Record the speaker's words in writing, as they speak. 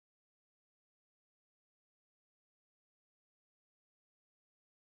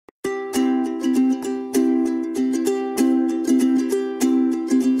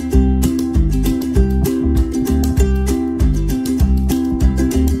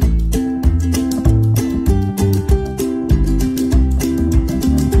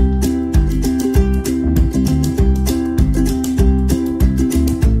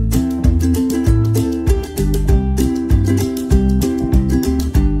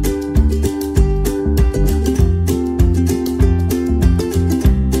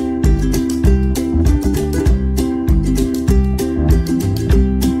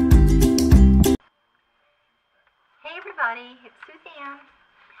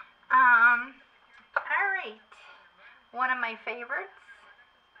One of my favorites,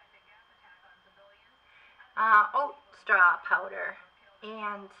 oat straw powder,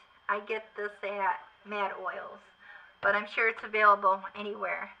 and I get this at Mad Oils, but I'm sure it's available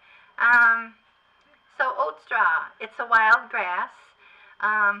anywhere. So oat straw, it's a wild grass.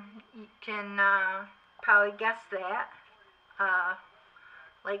 You can probably guess that,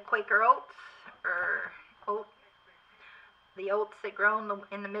 like Quaker oats or the oats that grow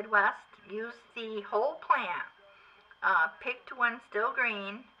in the Midwest. Use the whole plant, picked when still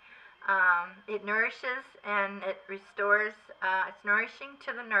green. It nourishes and it restores, it's nourishing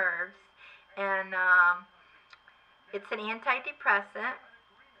to the nerves, and it's an antidepressant.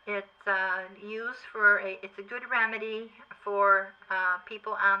 It's it's a good remedy for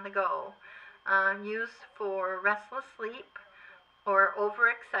people on the go. Used for restless sleep or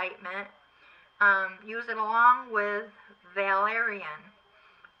overexcitement. Use it along with valerian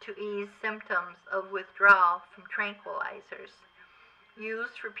to ease symptoms of withdrawal from tranquilizers.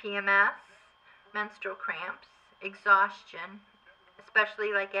 Used for PMS, menstrual cramps, exhaustion,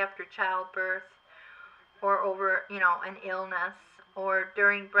 especially like after childbirth or over, an illness, or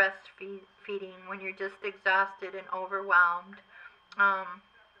during breastfeeding when you're just exhausted and overwhelmed.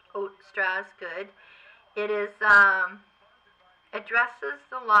 Oat straw is good. It addresses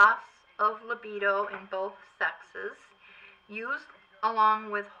the loss of libido in both sexes. Used along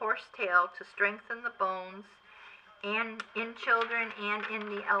with horsetail to strengthen the bones and in children and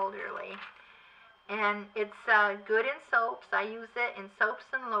in the elderly. And it's good in soaps. I use it in soaps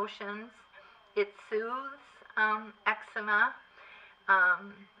and lotions. It soothes eczema.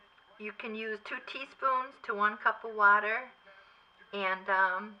 You can use 2 teaspoons to 1 cup of water, and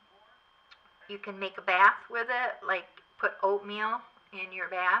you can make a bath with it, like put oatmeal in your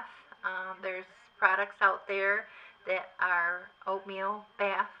bath. There's products out there that are oatmeal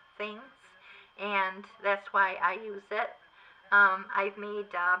bath things, and that's why I use it. I've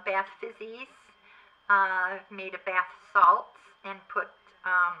made bath fizzies. I've made a bath salts and put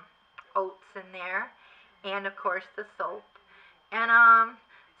oats in there, and of course the soap. And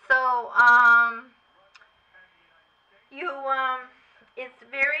it's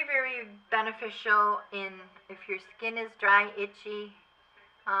very, very beneficial if your skin is dry, itchy.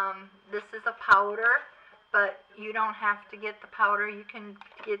 This is a powder, but you don't have to get the powder. You can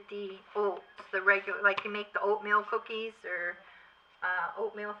get the oats, the regular, like you make the oatmeal cookies or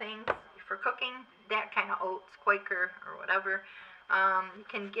oatmeal things for cooking, that kind of oats, Quaker or whatever. You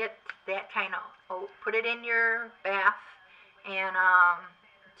can get that kind of oat, put it in your bath, and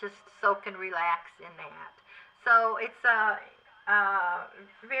just soak and relax in that. So it's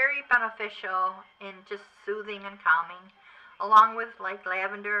very beneficial in just soothing and calming, along with like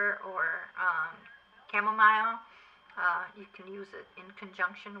lavender or chamomile. You can use it in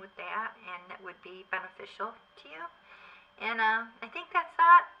conjunction with that, and it would be beneficial to you. And I think that's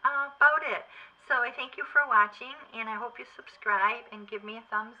about it. So I thank you for watching, and I hope you subscribe and give me a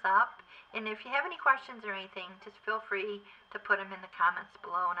thumbs up. And if you have any questions or anything, just feel free to put them in the comments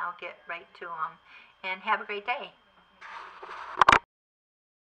below, and I'll get right to them. And have a great day.